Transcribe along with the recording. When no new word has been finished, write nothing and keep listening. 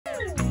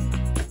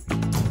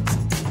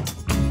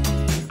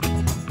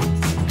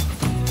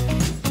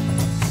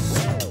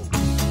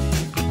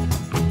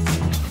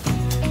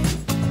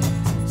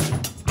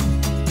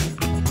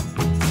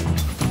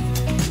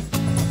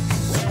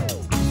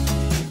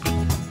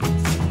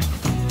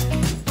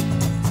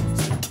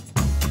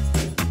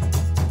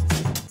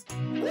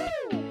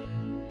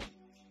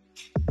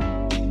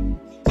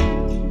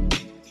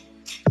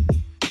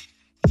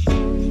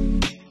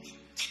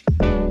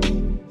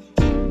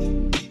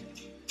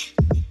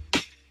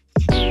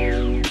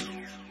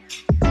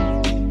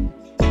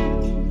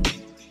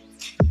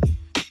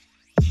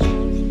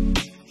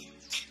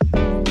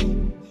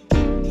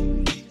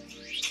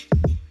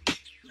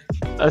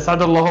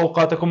أسعد الله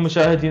أوقاتكم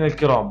مشاهدينا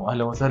الكرام،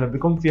 وأهلا وسهلا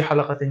بكم في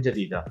حلقة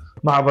جديدة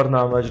مع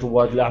برنامج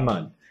رواد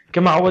الأعمال.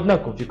 كما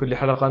عودناكم في كل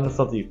حلقة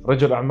نستضيف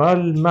رجل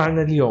أعمال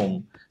معنا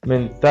اليوم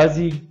من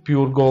THAZI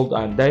Gold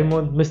and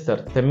Diamond,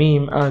 Mr.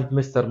 Tamim and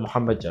Mr.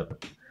 Muhammad Jabir.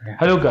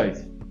 Hello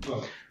guys.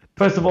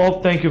 First of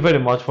all, thank you very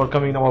much for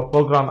coming on our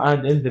program.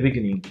 And in the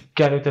beginning,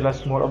 can you tell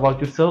us more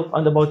about yourself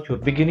and about your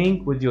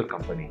beginning with your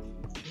company?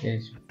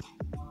 Yes.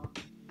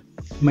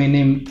 My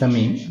name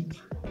Tamim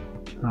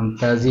from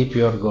THAZI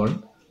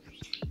Gold.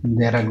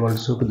 There Gold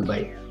Souk,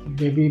 Dubai.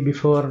 Maybe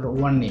before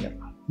 1 year.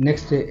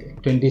 Next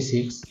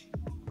 26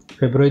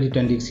 February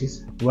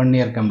 26, 1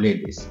 year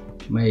complete this.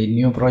 My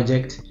new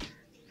project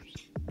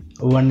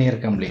 1 year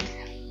complete.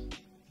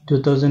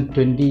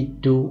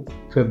 2022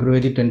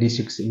 February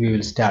 26 we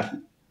will start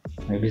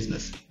my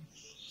business.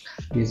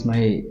 This is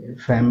my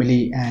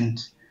family and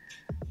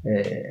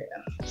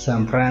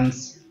some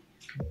friends.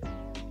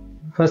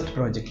 First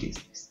project is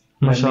this.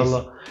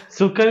 MashaAllah.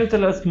 So can you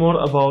tell us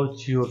more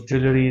about your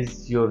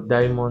jewelries, your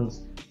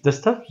diamonds, the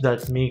stuff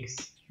that makes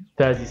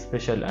THAZI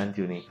special and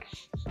unique?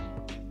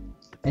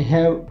 I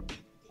have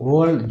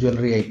all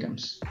jewelry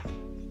items,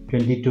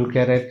 22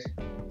 carat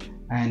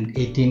and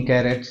 18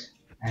 carat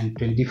and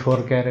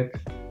 24 carat,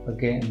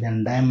 okay,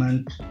 then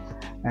diamond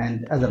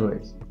and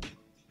otherwise.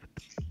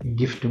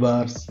 Gift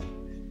bars,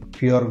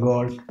 pure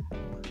gold,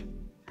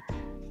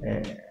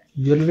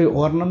 jewelry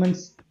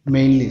ornaments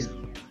mainly,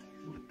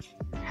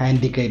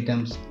 handic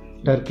items,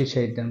 Turkish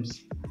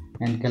items,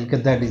 and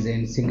Calcutta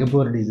design,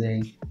 Singapore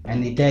design,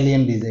 and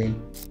Italian design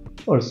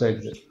also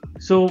exist.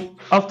 So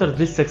after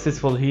this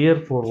successful year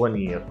for 1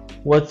 year,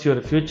 what's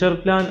your future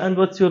plan and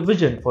what's your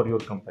vision for your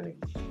company?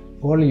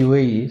 All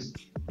UAE is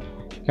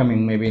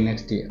coming maybe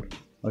next year,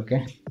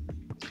 okay.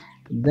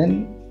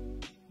 Then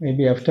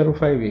maybe after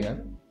 5 years,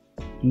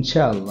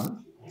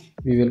 inshallah,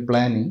 we will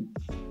planning.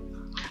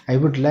 I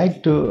would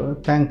like to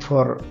thank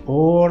for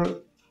all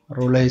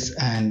rulers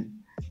and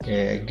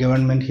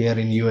government here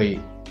in UAE.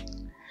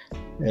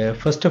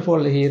 First of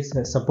all, here's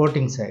a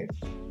supporting side.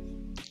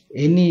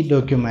 Any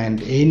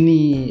document,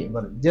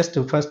 just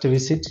to first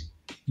visit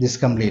this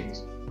complete,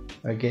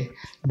 okay.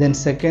 Then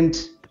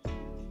second,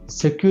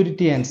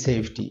 security and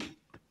safety,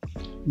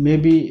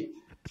 maybe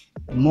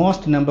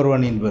most number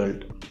one in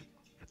world,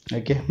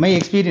 okay. My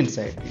experience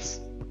side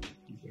is,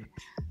 okay.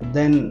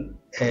 Then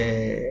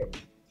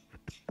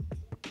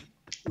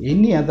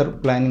any other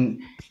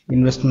planning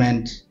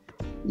investment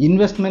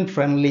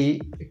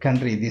friendly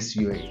country, this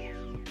UAE.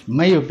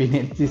 My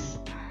opinion, this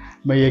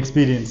my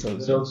experience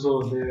also.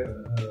 Also they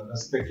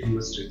respect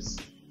industries.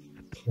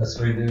 That's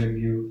why they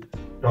give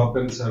top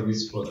end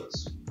service for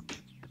us.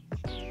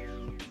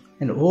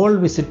 And all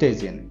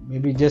visitors,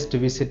 maybe just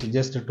visit,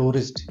 just a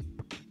tourist,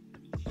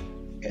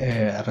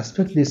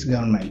 respect this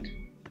government.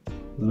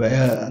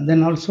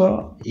 Then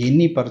also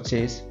any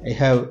purchase, I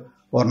have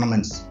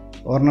ornaments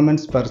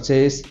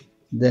purchase,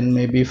 then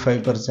maybe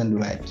 5%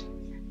 VAT.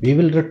 We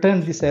will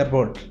return this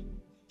airport,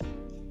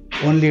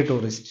 only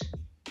tourist.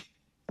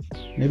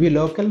 Maybe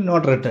local,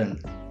 not return.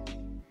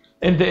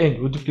 In the end,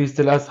 would you please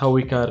tell us how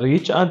we can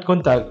reach and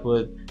contact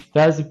with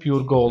THAZI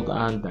Gold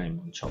and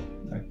Diamond Shop?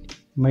 Okay.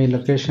 My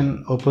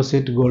location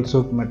opposite Gold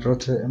Souk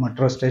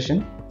Metro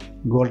Station,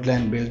 Gold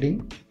Line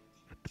Building,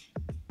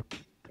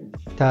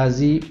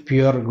 THAZI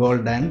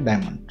Gold and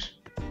Diamond.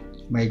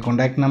 My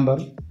contact number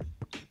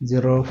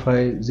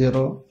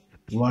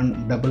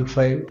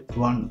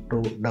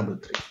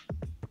 050-155-1233.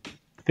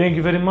 Thank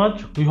you very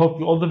much. We hope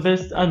you all the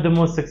best and the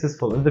most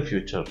successful in the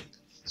future.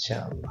 إن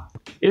شاء الله.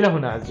 إلى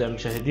هنا أعزائي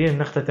المشاهدين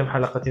نختتم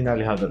حلقتنا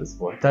لهذا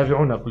الأسبوع.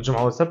 تابعونا كل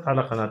جمعة وسبت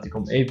على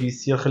قناتكم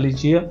ABC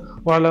الخليجية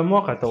وعلى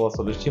مواقع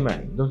التواصل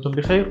الاجتماعي. دمتم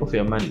بخير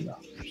وفي أمان الله.